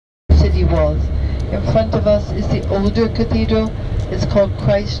city walls. In front of us is the older cathedral. It's called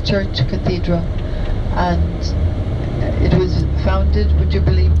Christ Church Cathedral, and it was founded, would you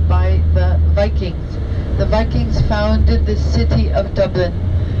believe, by the Vikings. The Vikings founded the city of Dublin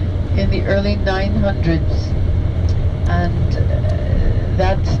in the early 900s, and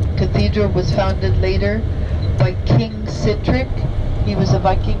that cathedral was founded later by King Sitric. He was a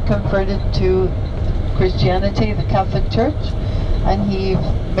Viking converted to Christianity, the Catholic Church, and he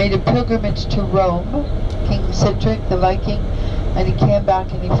made a pilgrimage to Rome, King Sitric, the Viking, and he came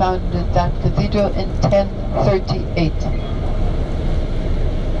back and he founded that cathedral in 1038.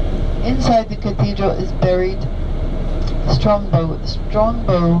 Inside the cathedral is buried Strongbow.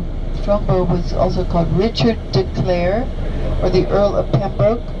 Strongbow was also called Richard de Clare, or the Earl of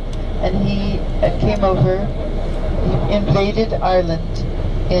Pembroke, and he came over, he invaded Ireland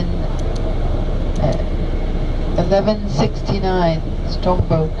in 1169,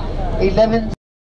 Strongbow.